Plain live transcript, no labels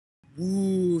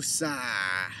Woosa.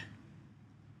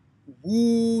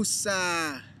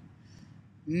 Woosa.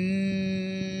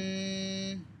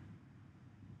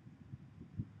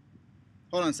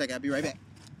 Hold on a second. I'll be right back.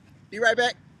 Be right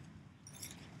back.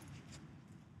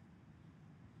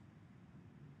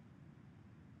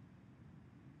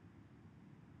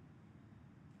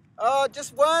 Oh,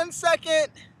 just 1 second.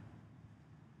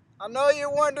 I know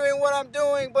you're wondering what I'm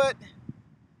doing, but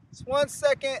just 1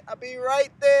 second. I'll be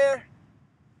right there.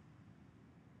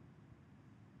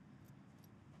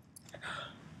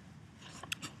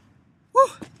 Whew.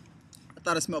 I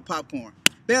thought I smelled popcorn.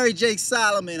 Barry J.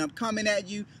 Solomon, I'm coming at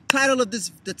you.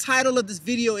 The title of this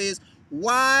video is,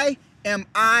 why am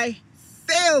I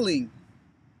failing?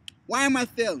 Why am I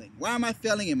failing? Why am I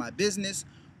failing in my business?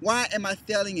 Why am I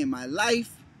failing in my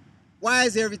life? Why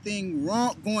is everything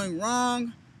going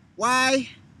wrong? Why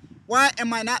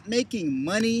am I not making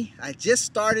money? I just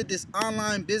started this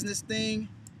online business thing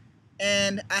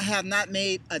and I have not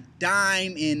made a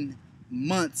dime in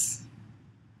months.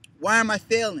 Why am I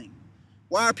failing?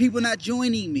 Why are people not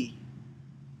joining me?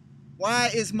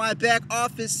 Why is my back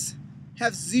office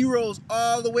have zeros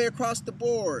all the way across the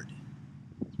board?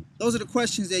 Those are the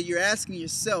questions that you're asking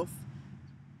yourself.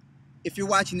 If you're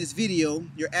watching this video,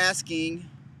 you're asking,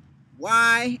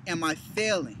 why am I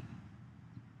failing?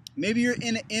 Maybe you're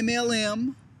in an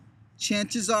MLM.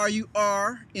 Chances are you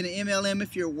are in an MLM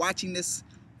if you're watching this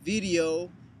video,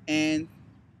 and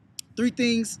three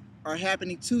things are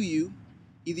happening to you.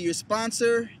 Either your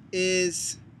sponsor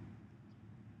is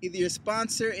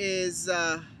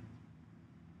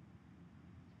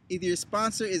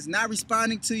not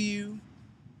responding to you,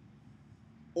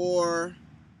 or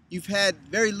you've had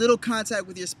very little contact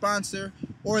with your sponsor,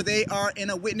 or they are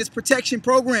in a witness protection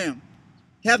program.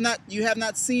 You have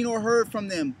not seen or heard from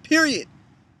them, period.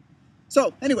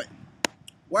 So anyway,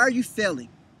 why are you failing?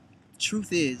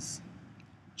 Truth is,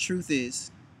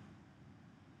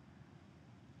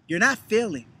 you're not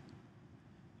failing.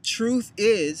 Truth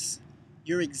is,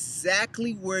 you're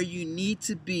exactly where you need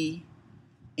to be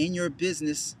in your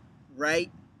business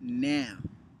right now.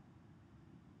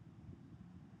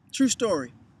 True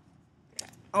story.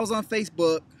 I was on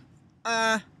Facebook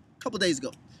a couple days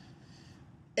ago,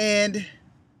 and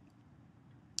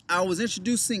I was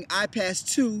introducing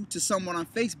iPass 2 to someone on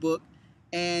Facebook,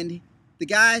 and the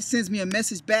guy sends me a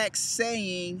message back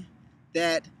saying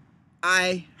that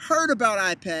I heard about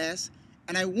iPass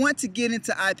and I want to get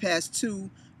into iPass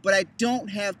 2, but I don't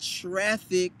have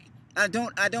traffic. I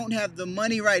don't have the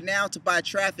money right now to buy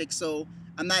traffic, so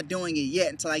I'm not doing it yet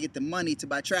until I get the money to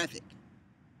buy traffic.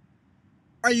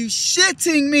 Are you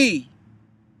shitting me?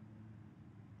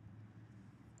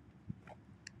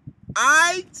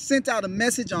 I sent out a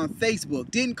message on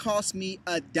Facebook, didn't cost me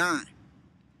a dime,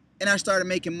 and I started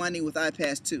making money with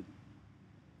iPass 2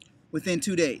 within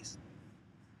 2 days.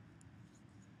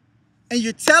 And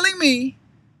you're telling me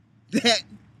that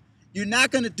you're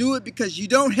not going to do it because you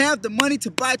don't have the money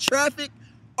to buy traffic?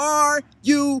 Are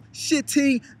you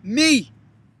shitting me?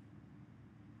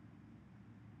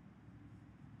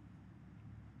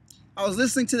 I was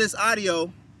listening to this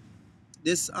audio,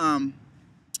 in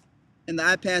the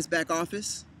iPass back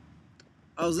office.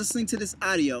 I was listening to this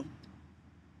audio,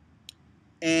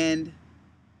 and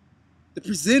the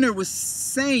presenter was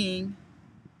saying,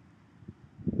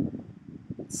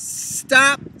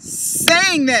 stop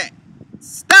saying that.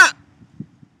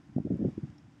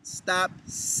 Stop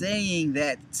saying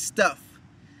that stuff.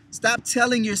 Stop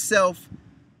telling yourself,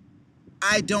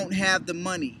 I don't have the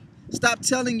money. Stop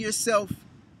telling yourself,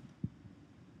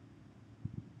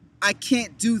 I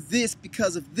can't do this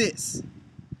because of this.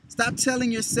 Stop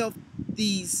telling yourself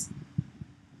these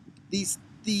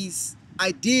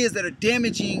ideas that are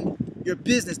damaging your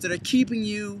business, that are keeping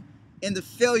you in the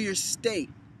failure state.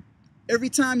 Every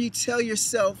time you tell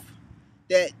yourself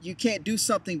that you can't do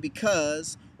something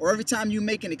because, or every time you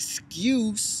make an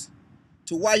excuse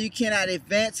to why you cannot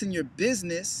advance in your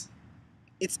business,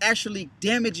 it's actually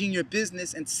damaging your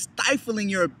business and stifling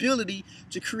your ability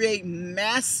to create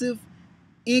massive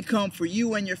income for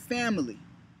you and your family.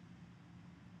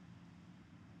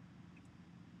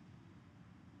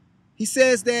 He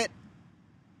says that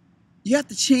you have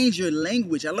to change your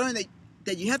language. I learned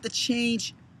that you have to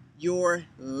change your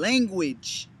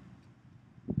language,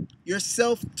 your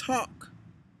self-talk.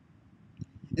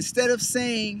 Instead of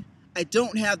saying, I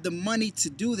don't have the money to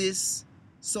do this,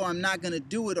 so I'm not going to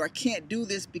do it, or I can't do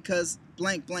this because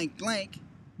blank, blank, blank,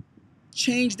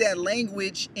 change that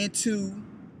language into,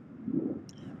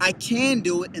 I can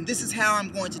do it, and this is how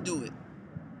I'm going to do it.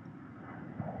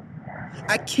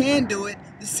 I can do it.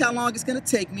 This is how long it's going to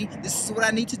take me. This is what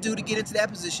I need to do to get into that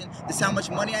position. This is how much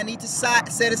money I need to set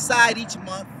aside each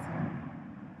month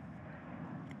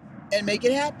and make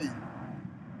it happen.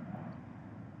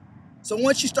 So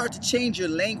once you start to change your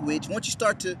language, once you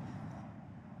start to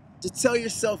tell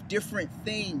yourself different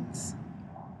things,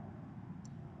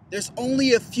 there's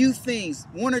only a few things,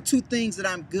 1 or 2 things that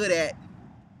I'm good at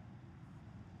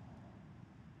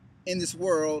in this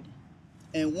world.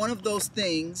 And one of those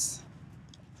things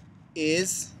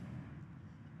is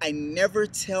I never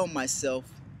tell myself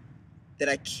that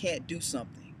I can't do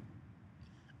something.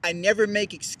 I never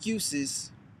make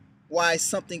excuses why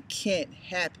something can't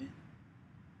happen.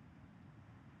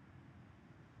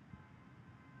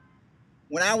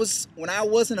 When I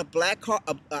wasn't a black card,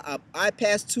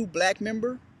 iPass 2 black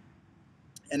member,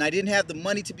 and I didn't have the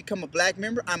money to become a black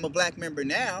member, I'm a black member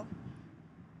now.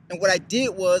 And what I did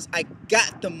was I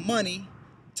got the money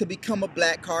to become a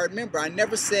black card member. I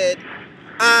never said,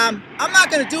 I'm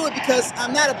not going to do it because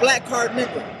I'm not a black card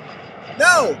member.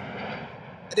 No,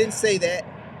 I didn't say that.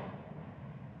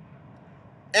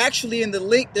 Actually, in the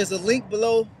link, there's a link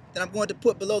below that I'm going to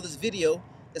put below this video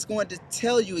that's going to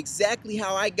tell you exactly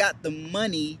how I got the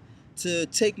money to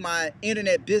take my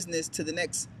internet business to the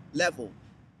next level.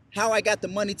 How I got the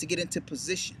money to get into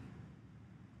position.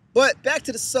 But back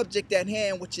to the subject at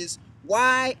hand, which is,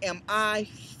 why am I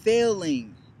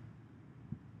failing?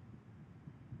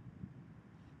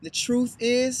 The truth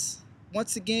is,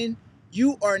 once again,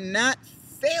 you are not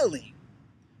failing.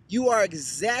 You are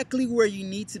exactly where you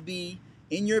need to be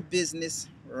in your business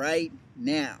right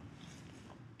now.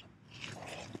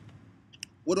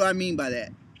 What do I mean by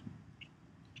that?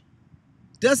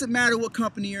 Doesn't matter what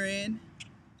company you're in.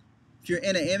 If you're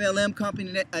in an MLM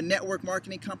company, a network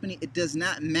marketing company, it does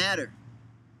not matter.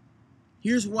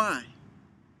 Here's why.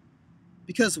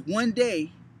 Because one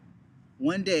day,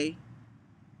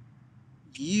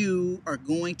 you are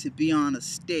going to be on a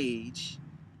stage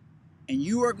and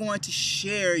you are going to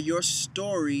share your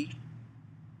story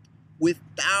with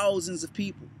thousands of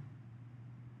people.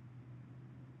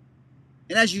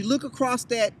 And as you look across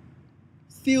that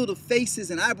field of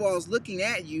faces and eyeballs looking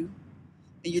at you,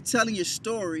 and you're telling your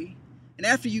story, and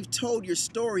after you've told your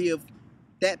story of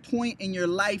that point in your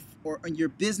life or in your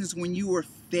business when you were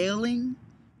failing,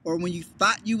 or when you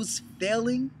thought you was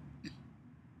failing,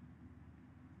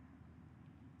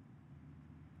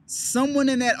 someone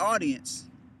in that audience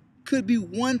could be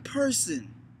one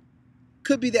person,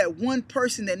 could be that one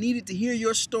person that needed to hear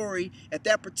your story at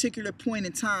that particular point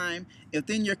in time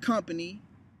within your company,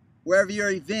 wherever your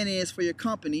event is for your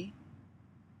company.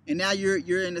 And now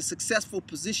you're in a successful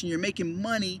position, you're making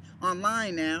money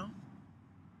online now,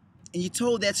 and you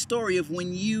told that story of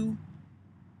when you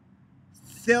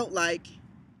felt like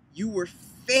you were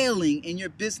failing in your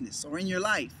business or in your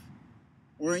life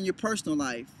or in your personal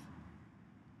life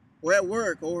or at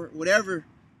work or whatever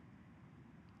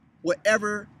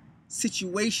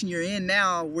situation you're in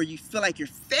now where you feel like you're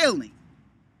failing.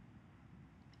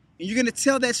 And you're going to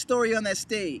tell that story on that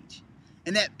stage.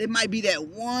 And that it might be that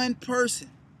one person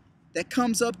that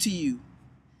comes up to you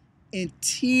in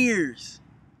tears,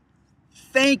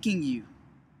 thanking you,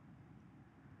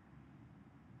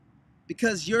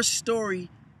 because your story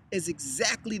is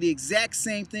exactly the exact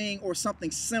same thing or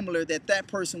something similar that that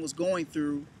person was going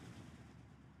through,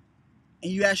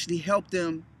 and you actually helped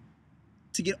them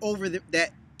to get over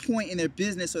that point in their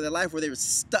business or their life where they were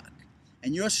stuck.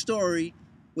 And your story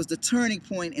was the turning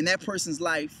point in that person's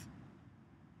life.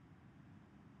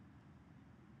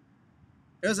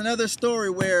 There's another story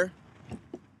where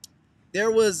there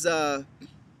was a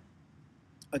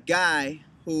guy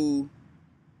who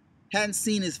hadn't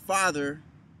seen his father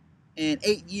in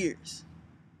 8 years.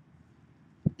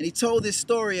 And he told this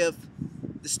story of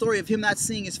him not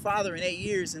seeing his father in 8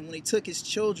 years, and when he took his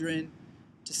children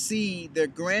to see their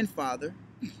grandfather,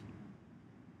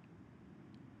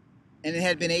 and it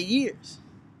had been 8 years.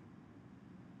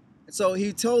 And so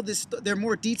he told this, there are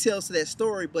more details to that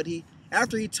story, but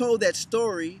after he told that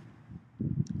story,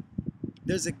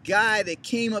 there's a guy that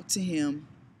came up to him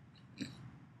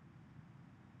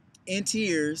in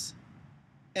tears,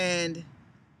 and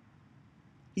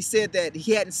he said that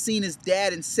he hadn't seen his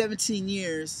dad in 17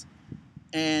 years,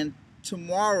 and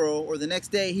tomorrow or the next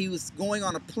day he was going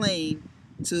on a plane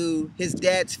to his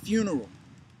dad's funeral.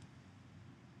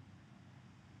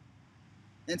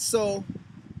 And so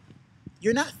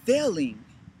you're not failing.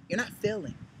 You're not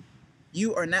failing.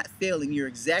 You are not failing. You're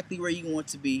exactly where you want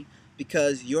to be,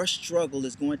 because your struggle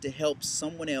is going to help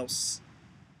someone else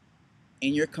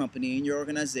in your company, in your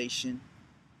organization.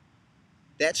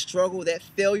 That struggle, that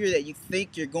failure that you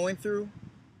think you're going through,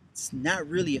 it's not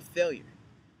really a failure.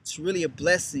 It's really a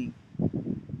blessing,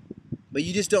 but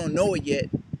you just don't know it yet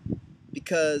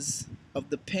because of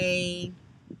the pain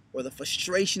or the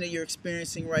frustration that you're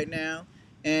experiencing right now.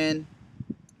 And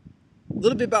a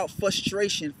little bit about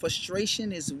frustration.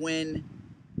 Frustration is when,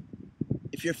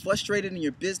 if you're frustrated in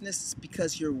your business, it's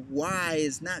because your why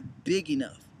is not big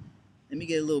enough. Let me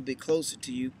get a little bit closer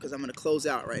to you because I'm going to close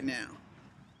out right now.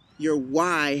 Your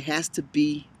why has to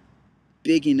be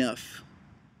big enough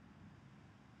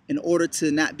in order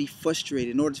to not be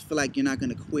frustrated, in order to feel like you're not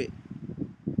going to quit.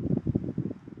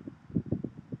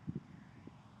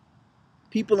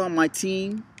 People on my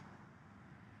team,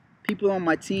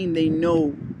 they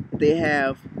know they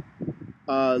have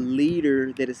a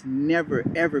leader that is never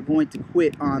ever going to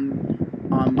quit on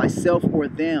myself or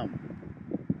them.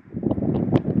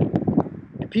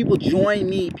 And people join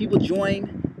me, people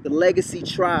join the Legacy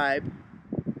Tribe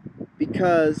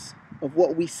because of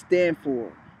what we stand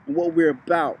for and what we're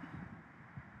about.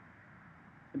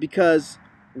 Because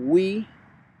we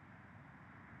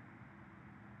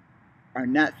are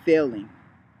not failing.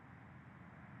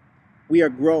 We are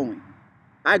growing.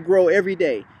 I grow every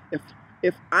day.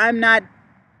 If I'm not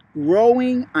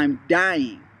growing, I'm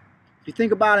dying. If you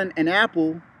think about an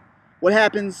apple, what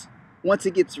happens once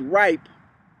it gets ripe,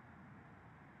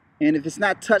 and if it's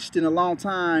not touched in a long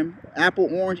time, apple,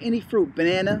 orange, any fruit,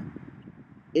 banana,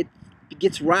 it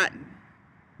gets rotten.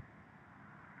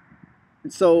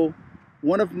 And so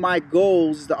one of my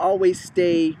goals is to always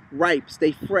stay ripe,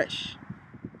 stay fresh,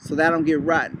 so that I don't get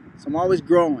rotten. So I'm always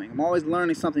growing. I'm always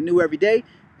learning something new every day.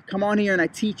 I come on here and I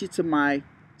teach it to my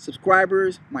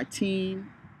subscribers, my team,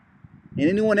 and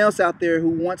anyone else out there who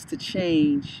wants to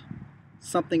change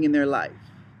something in their life.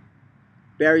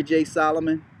 Barry J.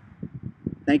 Solomon,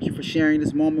 thank you for sharing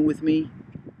this moment with me.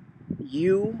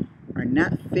 You are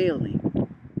not failing.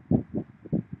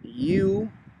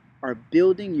 You are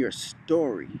building your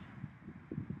story.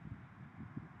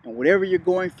 And whatever you're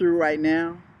going through right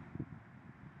now,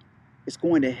 it's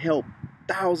going to help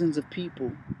thousands of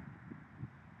people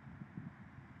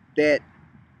that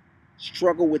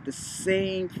struggle with the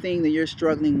same thing that you're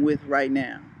struggling with right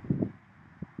now.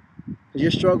 Because your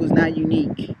struggle is not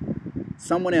unique.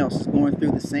 Someone else is going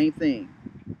through the same thing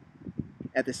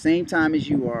at the same time as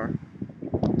you are.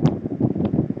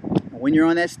 And when you're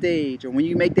on that stage, or when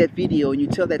you make that video and you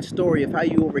tell that story of how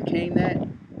you overcame that,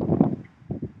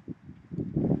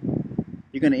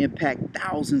 you're going to impact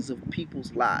thousands of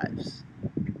people's lives.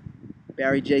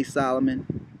 Barry J.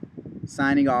 Solomon,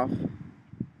 signing off.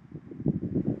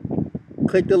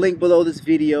 Click the link below this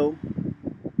video,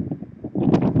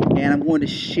 and I'm going to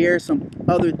share some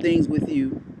other things with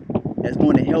you that's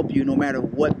going to help you no matter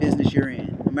what business you're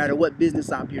in, no matter what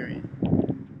business op you're in.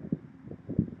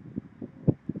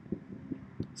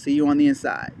 See you on the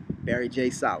inside. Barry J.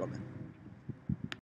 Solomon.